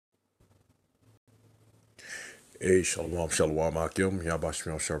Hey, shalom, shalom, akim.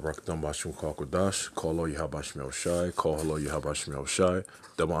 Yabashmel Shabrakdam Bashim Kakodash. Kolo Yahabashmel Shai. Koholo Yahabashmel Shai.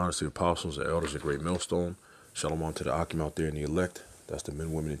 Double honors to the apostles and elders of Great Millstone. Shalom to the akim out there and the elect. That's the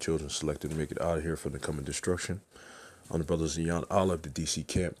men, women, and children selected to make it out of here from the coming destruction. I'm the brothers Zion Olive, the DC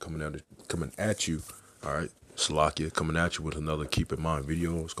camp, coming at you. All right, Salakia, coming at you with another Keep in Mind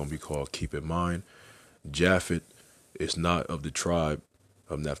video. It's gonna be called Keep in Mind. Japheth is not of the tribe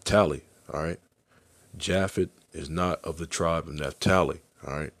of Naphtali. All right. Japheth is not of the tribe of Naphtali.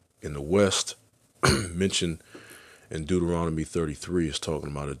 All right. In the West, mentioned in Deuteronomy 33 is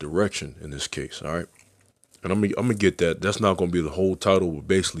talking about a direction in this case. All right. And I'm gonna get that. That's not gonna be the whole title, but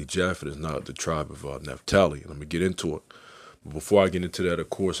basically Japheth is not the tribe of Naphtali. And I'm gonna get into it. But before I get into that, of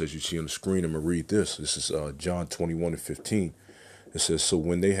course, as you see on the screen, I'm gonna read this. This is John 21:15. It says, "So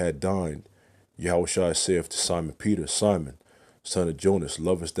when they had dined, Yahushua saith to Simon Peter, Simon, son of Jonas,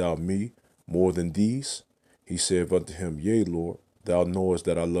 lovest thou me more than these? He saith unto him, Yea, Lord, thou knowest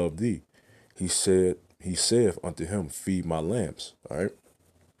that I love thee. He saith unto him, Feed my lambs. All right.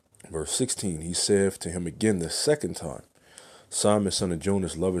 Verse 16, he saith to him again the second time, Simon, son of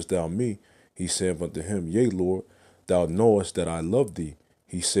Jonas, lovest thou me? He saith unto him, Yea, Lord, thou knowest that I love thee.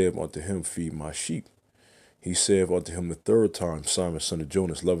 He saith unto him, Feed my sheep. He saith unto him the third time, Simon, son of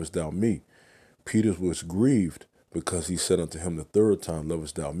Jonas, lovest thou me? Peter was grieved because he said unto him the third time,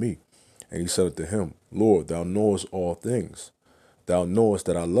 Lovest thou me? And he said unto him, Lord, thou knowest all things. Thou knowest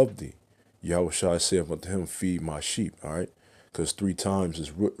that I love thee. Yahushua saith unto him, Feed my sheep. All right. Because 3 times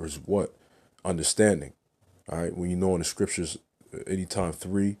is what? Understanding. All right. When you know in the scriptures, anytime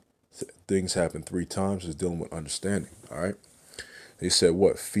things happen 3 times, is dealing with understanding. All right. They said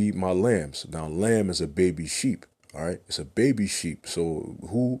what? Feed my lambs. Now, lamb is a baby sheep. All right. It's a baby sheep. So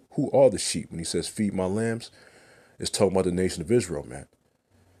who are the sheep? When he says feed my lambs, it's talking about the nation of Israel, man.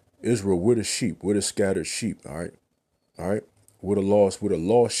 Israel, we're the sheep. We're the scattered sheep. All right. All right. We're the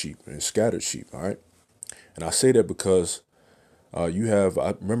lost sheep and scattered sheep. All right. And I say that because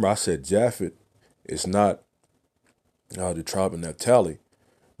remember I said Japheth is not the tribe of Naphtali,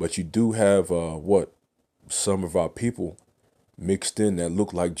 but you do have some of our people mixed in that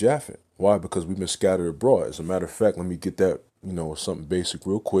look like Japheth. Why? Because we've been scattered abroad. As a matter of fact, let me get that, something basic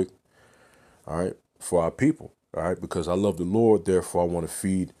real quick. All right. For our people. All right. Because I love the Lord. Therefore, I want to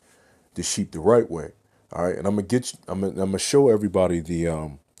feed the sheep the right way. All right. And I'm gonna show everybody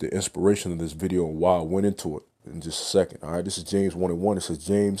the inspiration of this video and why I went into it in just a second. All right. This is James 1:1. It says,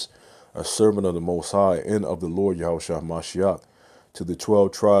 James, a servant of the Most High and of the Lord Yahushua Mashiach, to the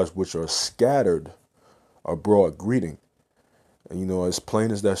 12 tribes which are scattered abroad, greeting. And as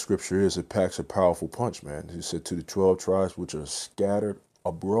plain as that scripture is, it packs a powerful punch, man. He said to the 12 tribes which are scattered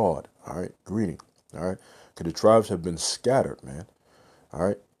abroad. All right. Greeting. All right. Because the tribes have been scattered, man. All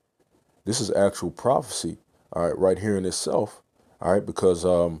right. This is actual prophecy. All right. Right here in itself. All right. Because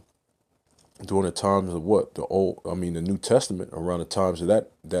during the times of the New Testament, around the times of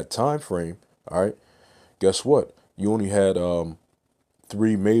that time frame. All right. Guess what? You only had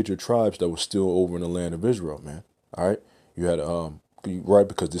 3 major tribes that were still over in the land of Israel, man. All right. You had, right,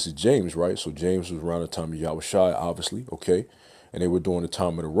 because this is James, right? So James was around the time of Yahushua, obviously, okay? And they were during the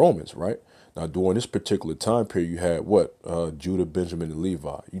time of the Romans, right? Now, during this particular time period, you had what? Judah, Benjamin, and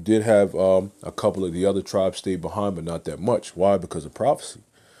Levi. You did have a couple of the other tribes stay behind, but not that much. Why? Because of prophecy,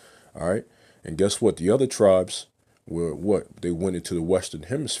 all right? And guess what? The other tribes were what? They went into the Western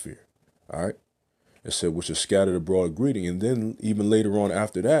Hemisphere, all right? It said, which is scattered abroad greeting. And then even later on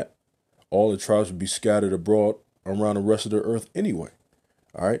after that, all the tribes would be scattered abroad around the rest of the earth anyway.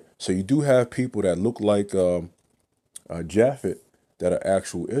 All right. So you do have people that look like Japheth that are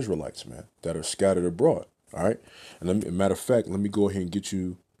actual Israelites, man, that are scattered abroad. All right. And matter of fact, let me go ahead and get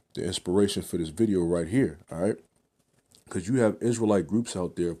you the inspiration for this video right here. All right. Because you have Israelite groups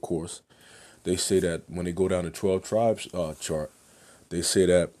out there, of course. They say that when they go down the 12 tribes chart, they say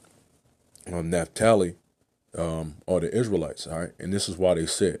that Naphtali are the Israelites. All right. And this is why they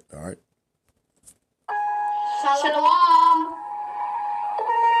say it. All right. Shalom.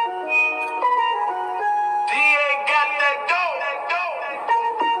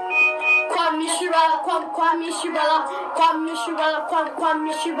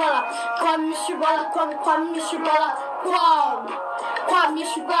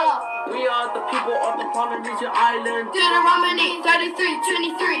 We are the people of the Polynesian island. Deuteronomy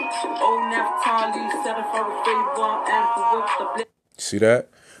 33:23. Oh, Naphtali, set it for a favor and for with the blessing. See that?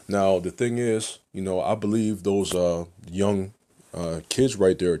 Now, the thing is, I believe those young kids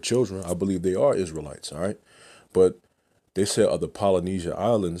right there are children. I believe they are Israelites, all right? But they said of the Polynesian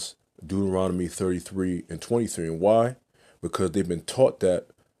islands, Deuteronomy 33:23. And why? Because they've been taught that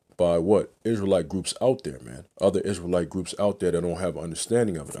by what? Israelite groups out there, man. Other Israelite groups out there that don't have an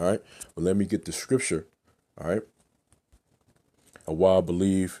understanding of it, all right? But let me get the scripture, all right? And why I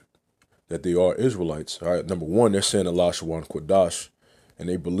believe that they are Israelites, all right? Number one, they're saying Allah Shawan Kodash, and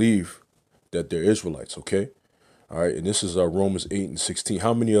they believe that they're Israelites, okay? All right, and this is Romans 8 and 16.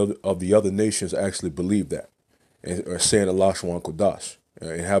 How many of the other nations actually believe that and are saying Allah Shawan Kodash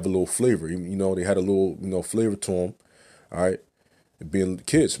and have a little flavor? You know, they had a little, flavor to them, all right? Being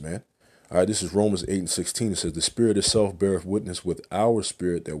kids, man. All right, this is Romans 8 and 16. It says, the Spirit itself beareth witness with our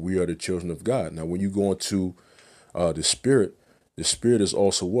spirit that we are the children of God. Now, when you go into the Spirit is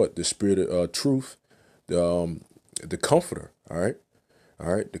also what? The Spirit of truth, the Comforter, all right?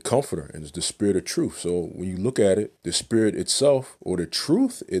 All right, the Comforter, and it's the Spirit of truth. So when you look at it, the Spirit itself, or the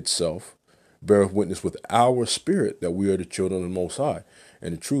truth itself, beareth witness with our spirit that we are the children of the Most High.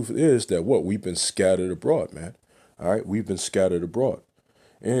 And the truth is that what? We've been scattered abroad, man. All right, we've been scattered abroad.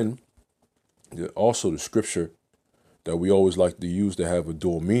 And also the scripture that we always like to use to have a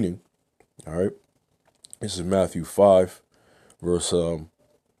dual meaning, all right? This is Matthew 5, verse, let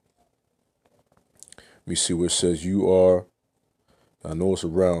me see where it says, I know it's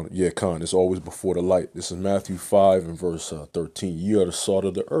around, it's always before the light. This is Matthew 5 and verse 13. Ye are the salt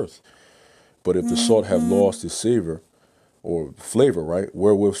of the earth. But if the salt have lost its savor or flavor, right,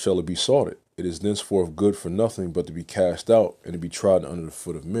 wherewith shall it be salted? It is thenceforth good for nothing but to be cast out and to be trodden under the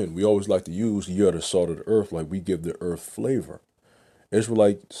foot of men. We always like to use ye are the salt of the earth, like we give the earth flavor.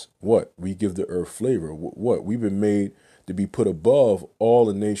 Israelites, what? We give the earth flavor. What? We've been made to be put above all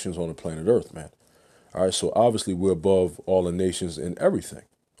the nations on the planet earth, man. All right, so obviously we're above all the nations in everything,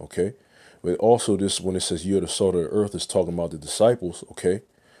 okay? But also this, when it says you're the salt of the earth, it's talking about the disciples, okay?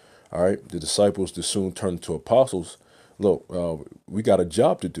 All right, the disciples that soon turn into apostles. Look, we got a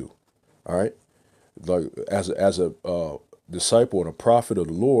job to do, all right? Like as a disciple and a prophet of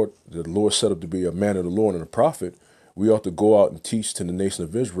the Lord set up to be a man of the Lord and a prophet, we ought to go out and teach to the nation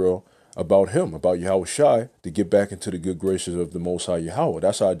of Israel about him, about Yahweh Shai, to get back into the good graces of the Most High Yahweh.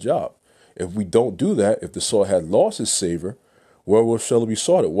 That's our job. If we don't do that, if the salt had lost its savor, wherewith shall it be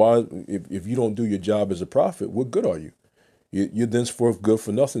salted? Why, if you don't do your job as a prophet, what good are you? You're thenceforth good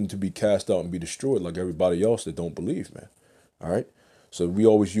for nothing to be cast out and be destroyed like everybody else that don't believe, man. All right? So we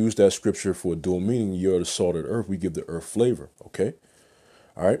always use that scripture for a dual meaning. You're the salt of the earth. We give the earth flavor, okay?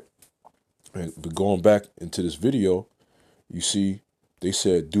 All right? But going back into this video, you see they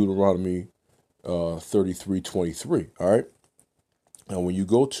said Deuteronomy 33:23, all right? Now, when you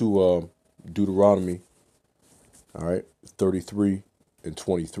go to Deuteronomy, all right, 33 and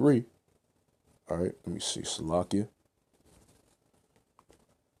 23, all right, let me see, Salakia.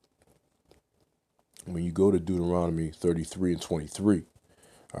 When you go to Deuteronomy 33 and 23,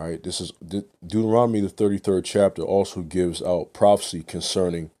 all right, this is Deuteronomy, the 33rd chapter, also gives out prophecy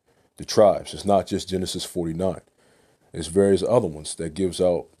concerning the tribes. It's not just Genesis 49. There's various other ones that gives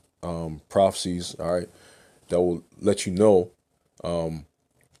out prophecies, all right, that will let you know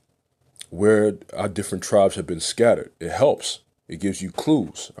where our different tribes have been scattered. It helps. It gives you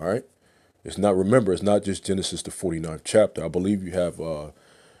clues, all right? It's not just Genesis the 49th chapter. I believe you have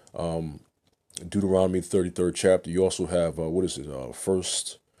Deuteronomy 33rd chapter. You also have,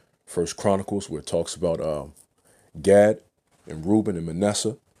 First Chronicles, where it talks about Gad and Reuben and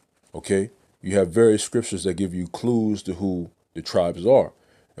Manasseh, okay? You have various scriptures that give you clues to who the tribes are.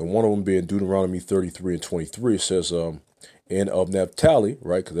 And one of them being Deuteronomy 33 and 23, it says, and of Naphtali,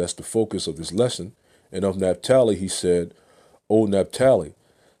 right, because that's the focus of this lesson, and of Naphtali, he said, O Naphtali,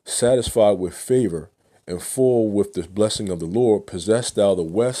 satisfied with favor and full with the blessing of the Lord, possess thou the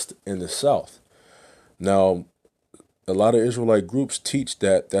west and the south. Now, a lot of Israelite groups teach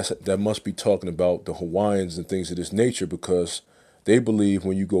that must be talking about the Hawaiians and things of this nature, because they believe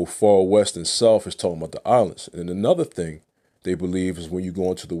when you go far west and south, it's talking about the islands. And another thing they believe is when you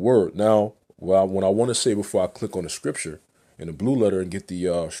go into the word. Now, when I want to say before I click on the scripture in the blue letter and get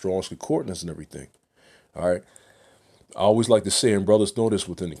the Strong's Concordance and everything, all right, I always like to say, and brothers know this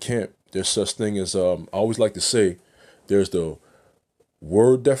within the camp, there's such thing as, I always like to say, there's the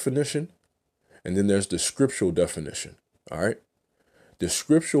word definition, and then there's the scriptural definition, all right? The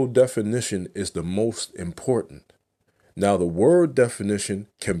scriptural definition is the most important. Now, the word definition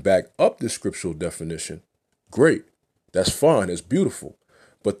can back up the scriptural definition. Great. That's fine. It's beautiful.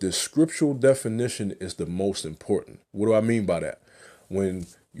 But the scriptural definition is the most important. What do I mean by that? When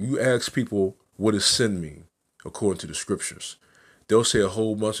you ask people, what does sin mean, according to the scriptures, they'll say a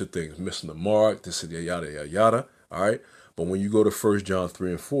whole bunch of things, missing the mark, this and yada, yada, yada, all right? But when you go to 1 John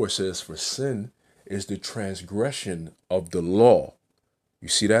 3 and 4, it says, for sin is the transgression of the law. You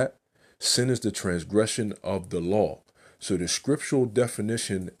see that? Sin is the transgression of the law. So the scriptural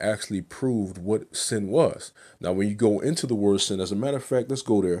definition actually proved what sin was. Now, when you go into the word sin, as a matter of fact, let's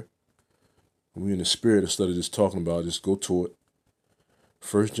go there. We're in the spirit of study just talking about, just go to it.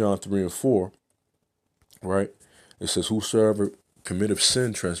 1 John 3 and 4, right? It says, whosoever committeth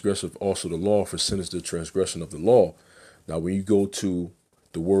sin transgresseth also the law, for sin is the transgression of the law. Now, when you go to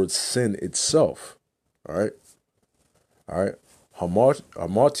the word sin itself, all right,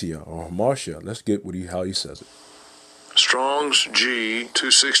 hamartia or hamartia, let's get how he says it. Strong's G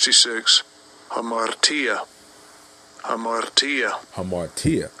 266, hamartia.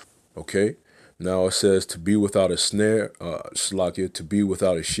 Hamartia, okay? Now it says to be without a snare, slakia, to be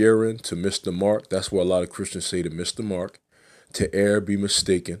without a share in, to miss the mark. That's what a lot of Christians say, to miss the mark. To err, be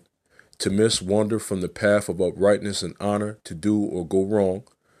mistaken. To miss, wander from the path of uprightness and honor, to do or go wrong.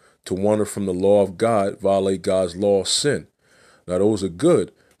 To wander from the law of God, violate God's law, sin. Now those are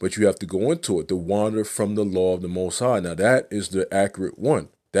good, but you have to go into it, to wander from the law of the Most High. Now that is the accurate one.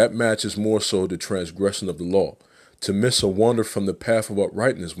 That matches more so the transgression of the law. To miss or wander from the path of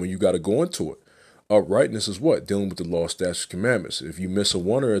uprightness, when you got to go into it. Uprightness is what? Dealing with the law, statutes, commandments. If you miss a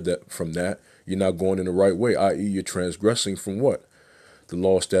wander from that, you're not going in the right way, i.e. you're transgressing from what? The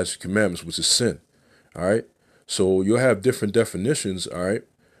law, statutes, commandments, which is sin. All right? So you'll have different definitions, all right?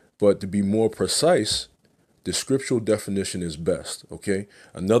 But to be more precise, the scriptural definition is best, okay?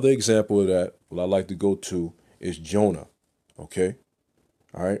 Another example of that, what I like to go to, is Jonah, okay?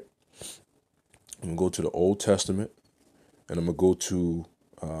 All right? I'm going to go to the Old Testament, and I'm going to go to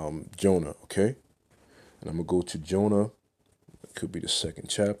Jonah, okay? And I'm going to go to Jonah. It could be the second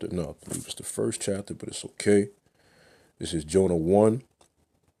chapter. No, I believe it's the first chapter, but it's okay. This is Jonah 1.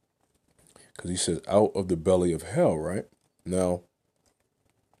 Because he says, out of the belly of hell, right? Now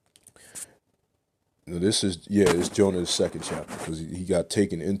this is, it's Jonah's second chapter. Because he got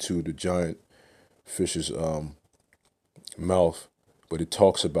taken into the giant fish's mouth. But it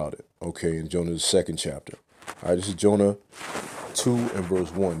talks about it, okay, in Jonah's second chapter. All right, this is Jonah 2 and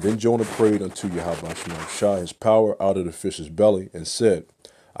verse 1. Then Jonah prayed unto Yahweh his power out of the fish's belly, and said,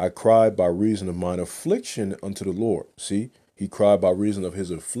 I cried by reason of mine affliction unto the Lord. See, he cried by reason of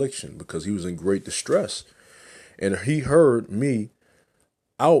his affliction, because he was in great distress. And he heard me.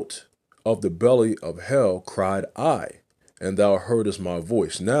 Out of the belly of hell cried I, and thou heardest my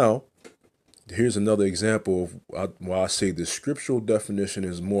voice. Now, here's another example of why I say the scriptural definition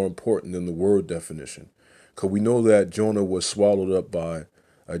is more important than the word definition. Because we know that Jonah was swallowed up by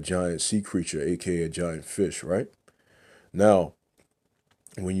a giant sea creature, aka a giant fish, right? Now,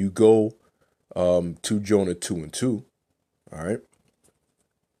 when you go to Jonah 2 and 2, all right?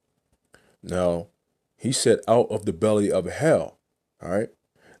 Now, he said out of the belly of hell, all right?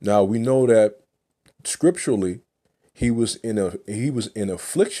 Now, we know that scripturally, he was in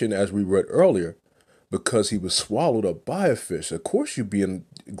affliction, as we read earlier, because he was swallowed up by a fish. Of course, you'd be in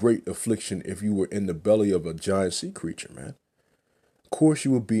great affliction if you were in the belly of a giant sea creature, man. Of course,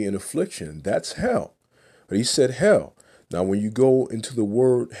 you would be in affliction. That's hell. But he said hell. Now, when you go into the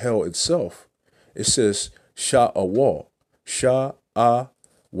word hell itself, it says sha'awal.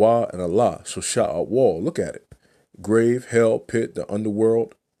 Sha-a-wa and Allah. So sha'awal, look at it. Grave, hell, pit, the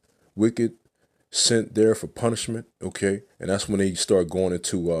underworld, wicked, sent there for punishment, okay? And that's when they start going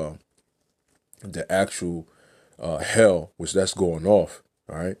into the actual hell, which that's going off,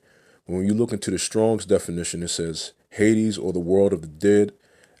 all right? When you look into the Strong's definition, it says Hades, or the world of the dead,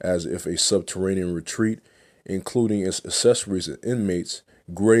 as if a subterranean retreat, including its accessories and inmates,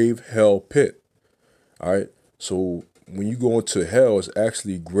 grave, hell, pit, all right? So when you go into hell, it's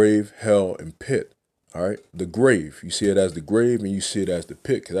actually grave, hell, and pit. All right, the grave, you see it as the grave and you see it as the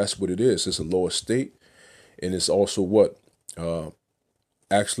pit, because that's what it is. It's a lower state, and it's also what?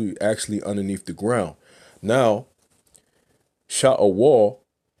 Actually underneath the ground. Now, sha'awal,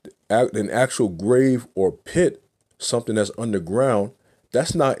 an actual grave or pit, something that's underground,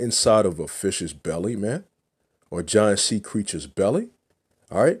 that's not inside of a fish's belly, man, or a giant sea creature's belly.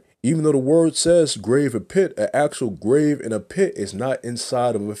 All right, even though the word says grave or pit, an actual grave and a pit is not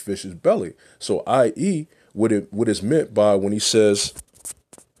inside of a fish's belly. So, i.e., what is meant by when he says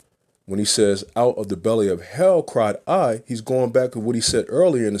out of the belly of hell cried I, he's going back to what he said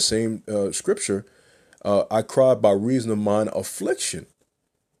earlier in the same scripture. I cried by reason of mine affliction.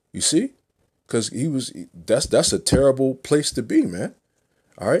 You see, because that's a terrible place to be, man.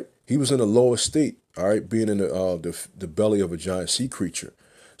 All right, he was in a lower state. All right, being in the belly of a giant sea creature.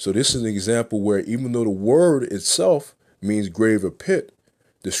 So this is an example where even though the word itself means grave or pit,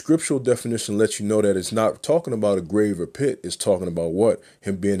 the scriptural definition lets you know that it's not talking about a grave or pit. It's talking about what?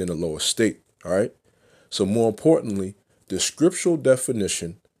 Him being in a lower state. All right. So more importantly, the scriptural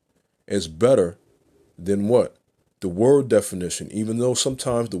definition is better than what? the word definition, even though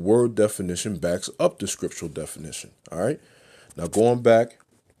sometimes the word definition backs up the scriptural definition. All right. Now going back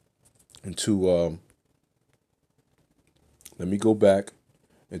into, let me go back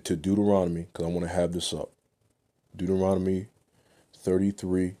into Deuteronomy because I want to have this up. Deuteronomy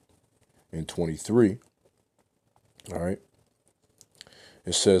 33 and 23. All right.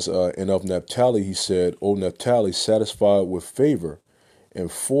 It says, and of Naphtali, he said, O Naphtali, satisfied with favor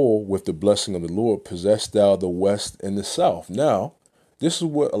and full with the blessing of the Lord, possess thou the west and the south. Now, this is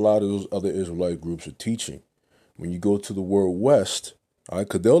what a lot of those other Israelite groups are teaching. When you go to the word west, all right,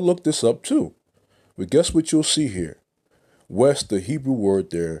 because they'll look this up too. But guess what you'll see here? West, the Hebrew word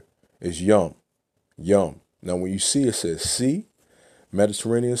there is yum. Yum. Now, when you see it says sea,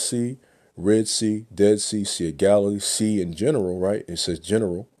 Mediterranean Sea, Red Sea, Dead Sea, Sea of Galilee, sea in general, right? It says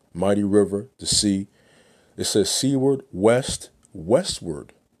general, mighty river, the sea. It says seaward, west,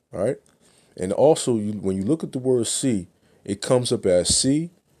 westward, all right? And also, when you look at the word sea, it comes up as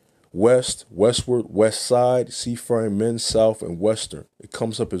sea, west, westward, west side, seafaring men, south, and western. It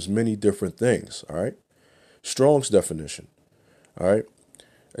comes up as many different things, all right? Strong's definition, all right?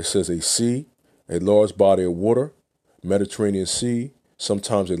 It says a sea, a large body of water, Mediterranean Sea,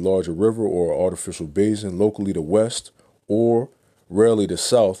 sometimes a larger river or artificial basin, locally the west, or rarely the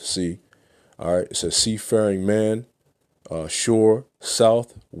south sea. All right, it says seafaring man, shore,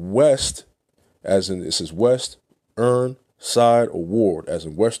 south, west, as in it says west, earn, side, or ward, as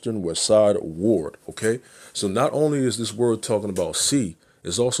in western, west side, or ward. Okay, so not only is this word talking about sea,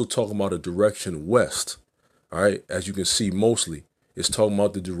 it's also talking about a direction west. All right, as you can see, mostly it's talking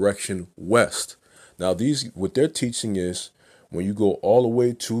about the direction west. Now, what they're teaching is when you go all the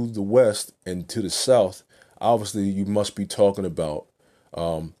way to the west and to the south, obviously you must be talking about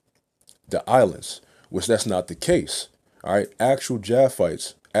the islands, which that's not the case. All right, actual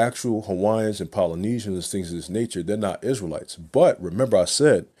Japhites, actual Hawaiians and Polynesians, things of this nature, they're not Israelites. But remember, I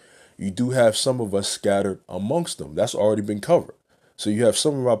said you do have some of us scattered amongst them. That's already been covered. So you have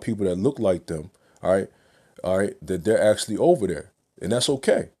some of our people that look like them. All right, that they're actually over there, and that's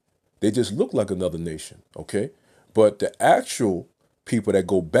okay. They just look like another nation. Okay. But the actual people that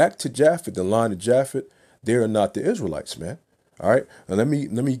go back to Japheth, the line of Japheth, they are not the Israelites, man. All right. Now let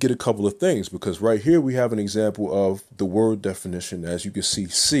me get a couple of things, because right here we have an example of the word definition, as you can see,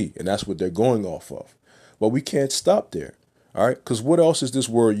 sea, and that's what they're going off of. But we can't stop there. All right. Because what else is this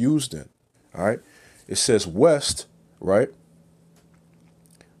word used in? All right. It says west, right?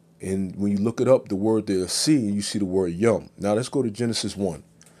 And when you look it up, the word there is sea, and you see the word yum. Now let's go to Genesis 1.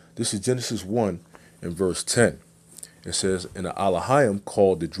 This is Genesis 1 and verse 10. It says, and the Elohim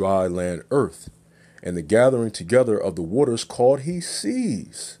called the dry land earth, and the gathering together of the waters called he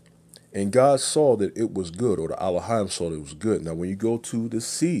seas. And God saw that it was good, or the Elohim saw that it was good. Now, when you go to the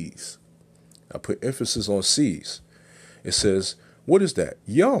seas, I put emphasis on seas. It says, what is that?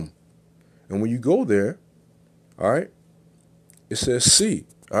 Yum. And when you go there, all right, it says sea.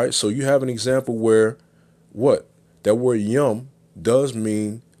 All right, so you have an example where what? That word yum does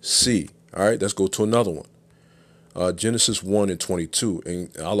mean sea. All right, let's go to another one. Genesis 1 and 22.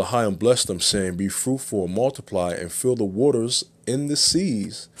 And Elohim blessed them, saying, be fruitful and multiply, and fill the waters in the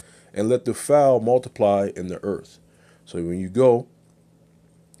seas, and let the fowl multiply in the earth. So when you go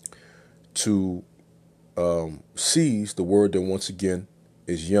to seas, the word then once again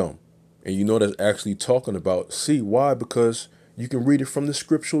is yum. And you know that's actually talking about sea. Why? Because you can read it from the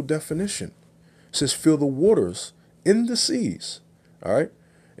scriptural definition. It says, fill the waters in the seas. All right.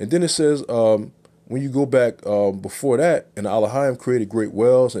 And then it says, when you go back before that, and Elohim created great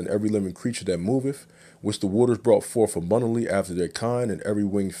whales and every living creature that moveth, which the waters brought forth abundantly after their kind, and every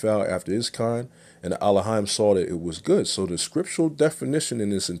winged fowl after his kind. And the Elohim saw that it was good. So the scriptural definition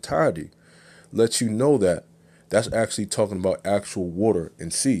in its entirety lets you know that that's actually talking about actual water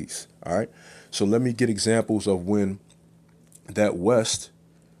and seas. All right. So let me get examples of when that west,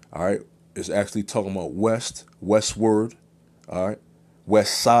 all right, is actually talking about west, westward, all right,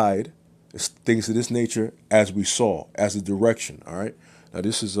 west side. It's things of this nature, as we saw, as a direction. All right. Now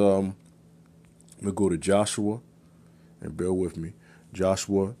this is I'm gonna go to Joshua, and bear with me.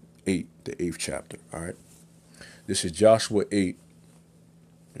 Joshua 8, the 8th chapter. All right. This is Joshua 8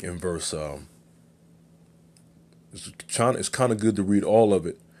 in verse. It's kind of good to read all of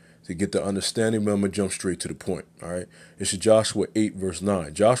it to get the understanding, but I'm gonna jump straight to the point. All right. This is Joshua 8 verse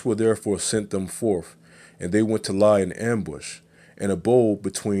 9. Joshua therefore sent them forth, and they went to lie in ambush and abode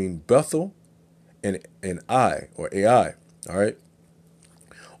between Bethel and Ai, or Ai, all right,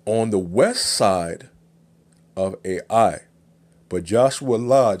 on the west side of Ai. But Joshua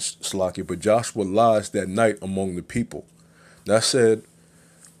lodged that night among the people. That said,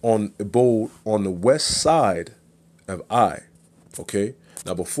 abode on the west side of I. Okay.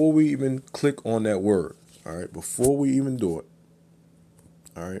 Now, before we even click on that word, all right, before we even do it,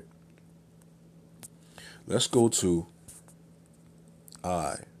 all right, let's go to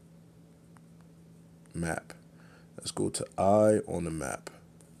I map. Let's go to I on the map.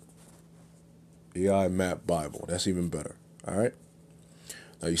 AI map Bible. That's even better. All right.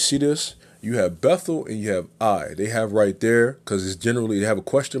 Now you see this? You have Bethel and you have I. They have right there because it's generally they have a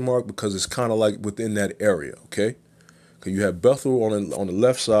question mark because it's kind of like within that area. Okay. Because you have Bethel on the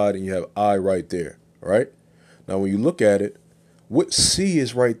left side and you have I right there. All right. Now when you look at it, what C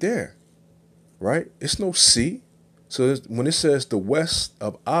is right there? Right? It's no C. So when it says the west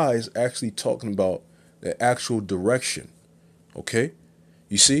of I is actually talking about the actual direction. Okay.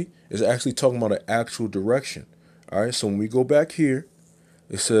 You see? It's actually talking about an actual direction. All right. So when we go back here,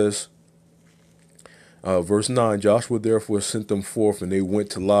 it says, verse 9, Joshua therefore sent them forth, and they went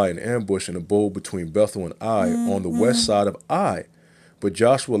to lie in ambush and abode between Bethel and Ai on the west side of Ai. But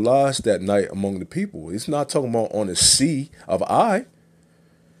Joshua lodged that night among the people. It's not talking about on the sea of Ai,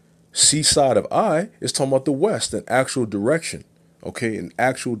 sea side of Ai. It's talking about the west, an actual direction. Okay, an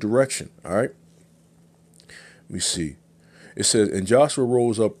actual direction. All right. Let me see. It says, and Joshua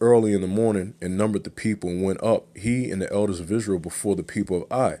rose up early in the morning and numbered the people and went up, he and the elders of Israel, before the people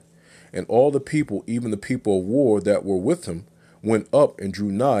of Ai. And all the people, even the people of war that were with him, went up and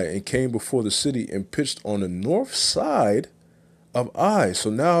drew nigh and came before the city and pitched on the north side of Ai. So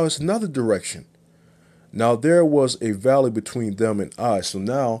now it's another direction. Now there was a valley between them and Ai. So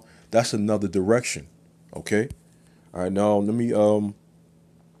now that's another direction. Okay. All right. Now let me,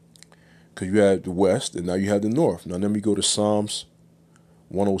 because you have the west and now you have the north. Now let me go to Psalms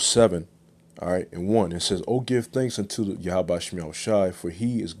 107. All right. And 1. It says, oh, give thanks unto Yahweh Shemel Shai, for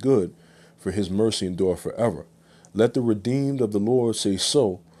he is good, for his mercy endureth forever. Let the redeemed of the Lord say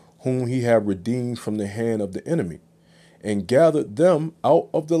so, whom he have redeemed from the hand of the enemy, and gathered them out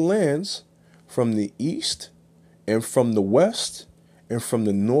of the lands from the east and from the west and from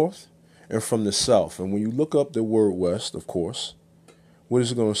the north and from the south. And when you look up the word west, of course, what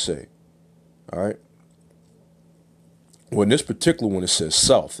is it going to say? All right. Well, in this particular one, it says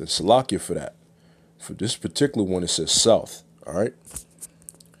south. And Salakia for that. For this particular one, it says south. All right.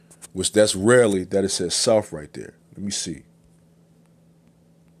 Which that's rarely that it says south right there. Let me see.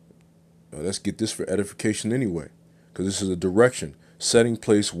 Now, let's get this for edification anyway. Because this is a direction. Setting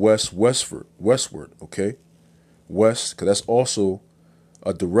place westward. Okay. West. Because that's also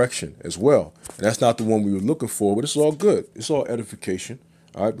a direction as well. And that's not the one we were looking for, but it's all good. It's all edification.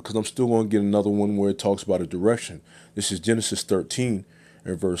 All right, because I'm still going to get another one where it talks about a direction. This is Genesis 13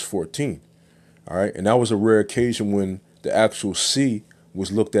 and verse 14. All right, and that was a rare occasion when the actual sea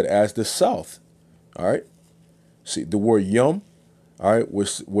was looked at as the south. All right, see the word yum. All right,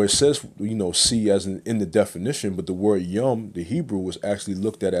 where it says sea as in the definition, but the word yum, the Hebrew, was actually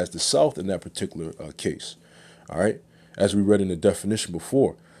looked at as the south in that particular case. All right, as we read in the definition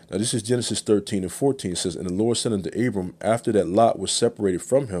before. Now, this is Genesis 13 and 14. It says, and the Lord said unto Abram, after that Lot was separated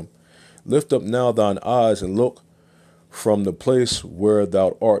from him, lift up now thine eyes and look from the place where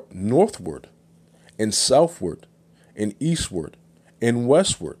thou art northward and southward and eastward and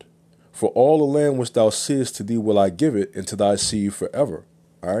westward. For all the land which thou seest, to thee will I give it, and to thy seed forever.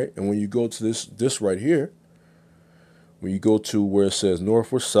 All right. And when you go to this right here, when you go to where it says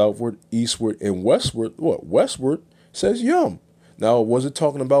northward, southward, eastward, and westward, what? Westward says yum. Now, was it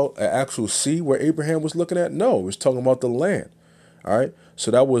talking about an actual sea where Abraham was looking at? No, it was talking about the land. All right. So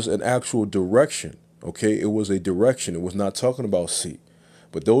that was an actual direction. Okay. It was a direction. It was not talking about sea.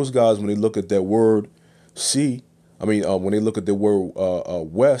 But those guys, when they look at that word sea, when they look at the word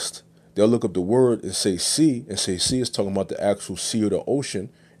west, they'll look up the word and say sea is talking about the actual sea or the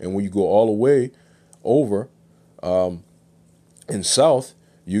ocean. And when you go all the way over in south,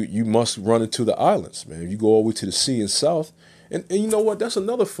 you must run into the islands, man. If you go all the way to the sea in south. And you know what? That's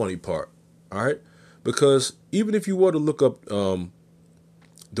another funny part, all right? Because even if you were to look up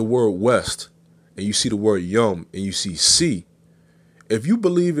the word west and you see the word yum and you see sea, if you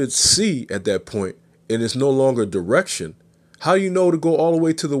believe it's sea at that point and it's no longer direction, how do you know to go all the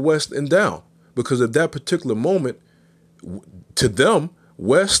way to the west and down? Because at that particular moment, to them,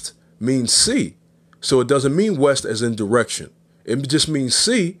 west means sea. So it doesn't mean west as in direction. It just means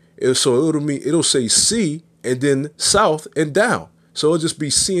sea. So it'll say sea and then south and down. So it'll just be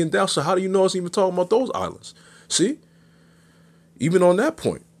sea and down. So how do you know it's even talking about those islands? See? Even on that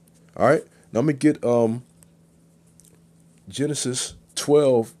point. All right. Now let me get Genesis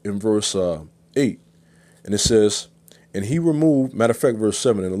 12 in verse 8. And it says, and he removed, matter of fact, verse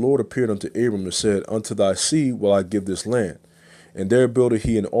 7, and the Lord appeared unto Abram and said, unto thy seed will I give this land. And there builded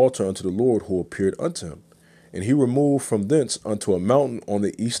he an altar unto the Lord who appeared unto him. And he removed from thence unto a mountain on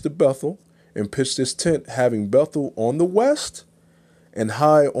the east of Bethel, and pitched his tent, having Bethel on the west and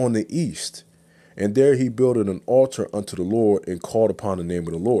Hai on the east. And there he builded an altar unto the Lord, and called upon the name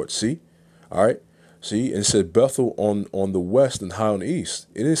of the Lord. See? All right. See, and it said Bethel on the west and Hai on the east.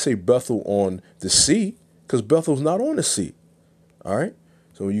 It didn't say Bethel on the sea, because Bethel's not on the sea. All right.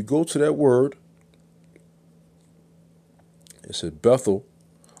 So when you go to that word, it said Bethel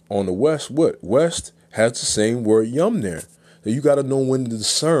on the west. What? West has the same word yum there. So you got to know when to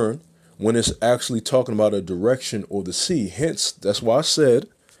discern when it's actually talking about a direction or the sea. Hence, that's why I said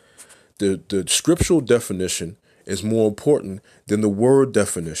the scriptural definition is more important than the word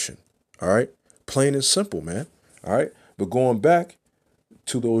definition. All right. Plain and simple, man. All right. But going back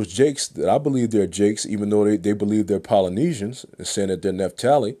to those Jakes that I believe they're Jakes, even though they believe they're Polynesians, and saying that they're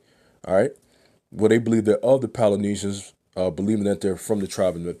Naphtali. All right. Well, they believe they're of the Polynesians, believing that they're from the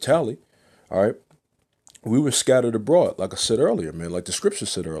tribe of Naphtali. All right. We were scattered abroad, like I said earlier, man, like the scripture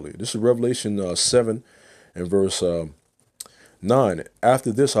said earlier. This is Revelation 7 and verse 9.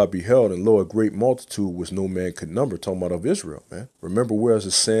 After this I beheld, and lo, a great multitude which no man could number, talking about of Israel, man. Remember, whereas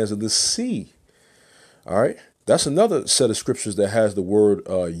the sands of the sea. All right. That's another set of scriptures that has the word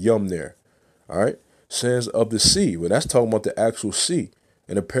yum there. All right. Sands of the sea. Well, that's talking about the actual sea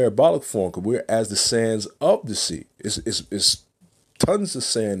in a parabolic form, because we're as the sands of the sea. It's tons of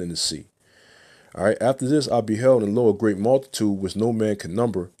sand in the sea. All right. After this, I beheld, and lo, a great multitude which no man can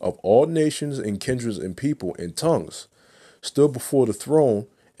number, of all nations and kindreds and people and tongues, stood before the throne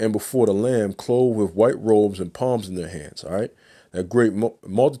and before the Lamb, clothed with white robes and palms in their hands. All right. That great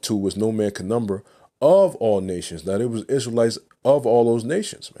multitude was no man can number, of all nations. Now, there was Israelites of all those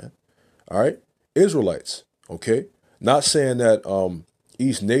nations, man. All right. Israelites. Okay. Not saying that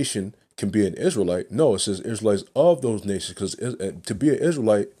each nation can be an Israelite. No, it says Israelites of those nations, because to be an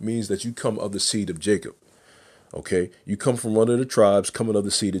Israelite means that you come of the seed of Jacob. Okay. You come from one of the tribes coming of the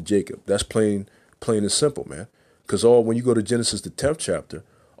seed of Jacob. That's plain and simple, man. Because when you go to Genesis, the 10th chapter,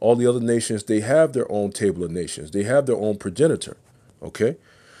 all the other nations, they have their own table of nations. They have their own progenitor. Okay.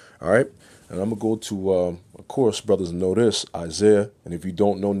 All right. And I'm going to go to, of course, brothers know this, Isaiah. And if you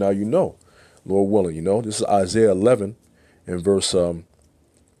don't know, now you know. Lord willing, you know. This is Isaiah 11 and verse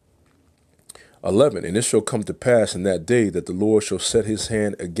 11. And it shall come to pass in that day that the Lord shall set his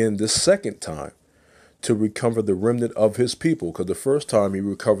hand again this second time to recover the remnant of his people. Because the first time he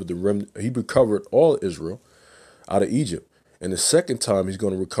recovered the remnant, he recovered all Israel out of Egypt. And the second time he's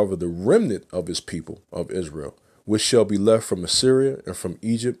going to recover the remnant of his people of Israel, which shall be left from Assyria and from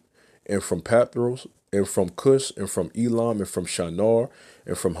Egypt and from Pathros and from Cush and from Elam and from Shinar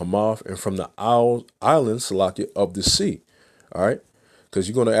and from Hamath and from the islands, Salakia, of the sea. All right. Because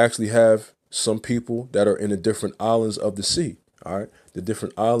you're going to actually have some people that are in the different islands of the sea. All right. The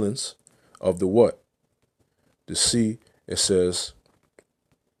different islands of the what? The sea. It says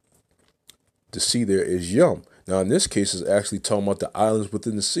the sea there is Yum. Now, in this case, it's actually talking about the islands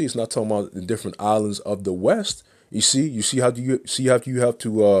within the sea. It's not talking about the different islands of the west. You see how you have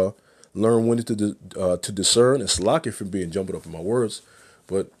to learn when to discern. It's locking from being jumbled up in my words.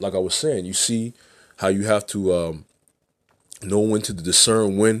 But like I was saying, you see how you have to know when to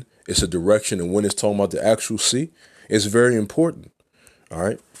discern when it's a direction and when it's talking about the actual sea. It's very important. All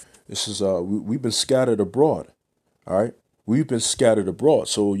right. This is we've been scattered abroad. All right. We've been scattered abroad.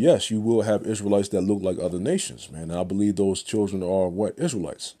 So, yes, you will have Israelites that look like other nations, man. And I believe those children are what?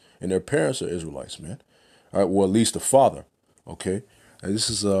 Israelites. And their parents are Israelites, man. All right. Well, at least the father. Okay. And this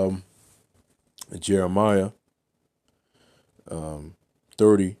is Jeremiah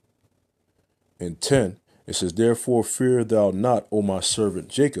 30 and 10. It says, therefore fear thou not, O my servant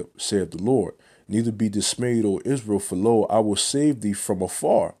Jacob, saith the Lord. Neither be dismayed, O Israel, for lo, I will save thee from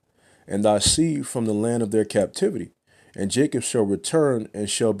afar, and thy seed from the land of their captivity. And Jacob shall return and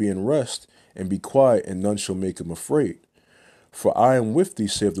shall be in rest and be quiet, and none shall make him afraid. For I am with thee,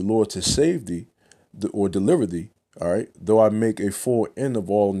 saith the Lord, to save thee or deliver thee. All right. Though I make a full end of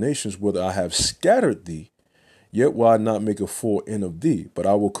all nations, whether I have scattered thee, yet will I not make a full end of thee, but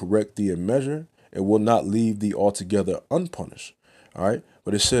I will correct thee in measure and will not leave thee altogether unpunished. All right.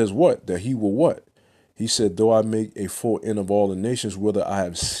 But it says what? That he will what? He said, though I make a full end of all the nations, whether I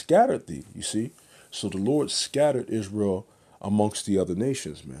have scattered thee. You see? So the Lord scattered Israel amongst the other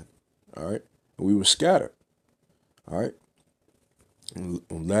nations, man. All right. And we were scattered. All right. And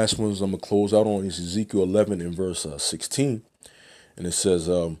last ones I'm going to close out on is Ezekiel 11 and verse 16. And it says,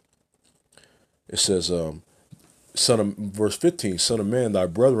 verse 15, son of man, thy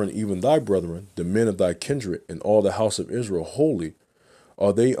brethren, even thy brethren, the men of thy kindred and all the house of Israel, holy,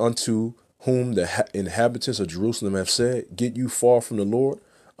 are they unto whom the inhabitants of Jerusalem have said, get you far from the Lord,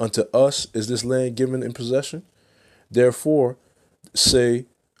 unto us is this land given in possession? Therefore, say,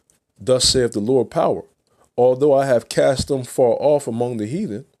 thus saith the Lord power, although I have cast them far off among the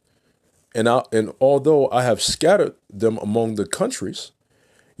heathen, and although I have scattered them among the countries,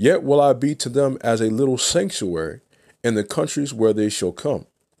 yet will I be to them as a little sanctuary in the countries where they shall come.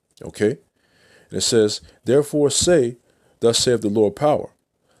 Okay? And it says, therefore say, thus saith the Lord power,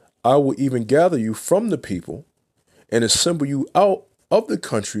 I will even gather you from the people and assemble you out of the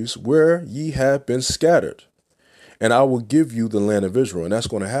countries where ye have been scattered. And I will give you the land of Israel. And that's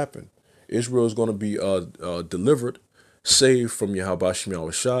going to happen. Israel is going to be delivered, saved from Yahweh Shem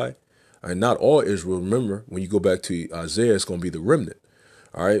Yahushai. And not all Israel. Remember, when you go back to Isaiah, it's going to be the remnant.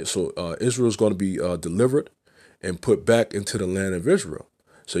 All right. So Israel is going to be delivered and put back into the land of Israel.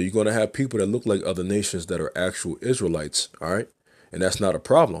 So you're going to have people that look like other nations that are actual Israelites. All right. And that's not a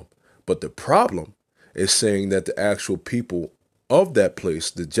problem. But the problem is saying that the actual people of that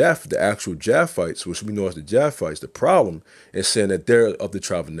place, the actual Japhites, which we know as the Japhites, the problem is saying that they're of the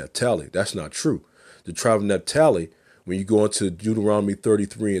tribe of Naphtali. That's not true. The tribe of Naphtali, when you go into Deuteronomy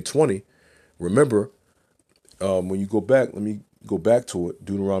 33 and 20, remember, when you go back, let me go back to it,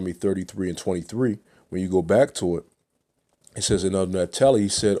 Deuteronomy 33 and 23, when you go back to it, it says, in Naphtali, he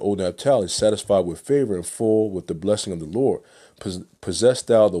said, O Naphtali, satisfied with favor and full with the blessing of the Lord, possess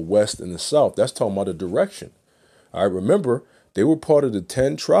thou the west and the south. That's talking about the direction. All right, remember, they were part of the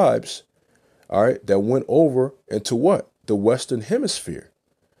 10 tribes, all right, that went over into what? The Western Hemisphere.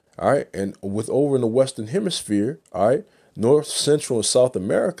 All right, and with over in the Western Hemisphere, all right, North, Central, and South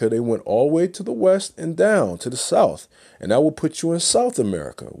America, they went all the way to the west and down to the south. And that will put you in South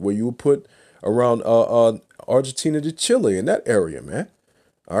America, where you would put around Argentina to Chile, in that area, man.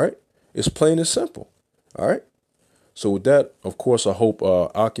 All right, it's plain and simple. All right. So with that, of course, I hope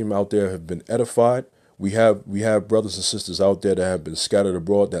Akim out there have been edified. We have brothers and sisters out there that have been scattered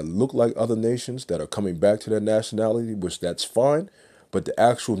abroad that look like other nations that are coming back to their nationality, which that's fine. But the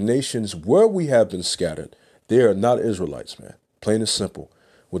actual nations where we have been scattered, they are not Israelites, man. Plain and simple.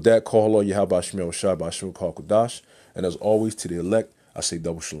 With that, call Allah Yahweh Shemel Shai Bashim Kal Kodash. And as always, to the elect, I say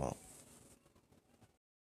double shalom.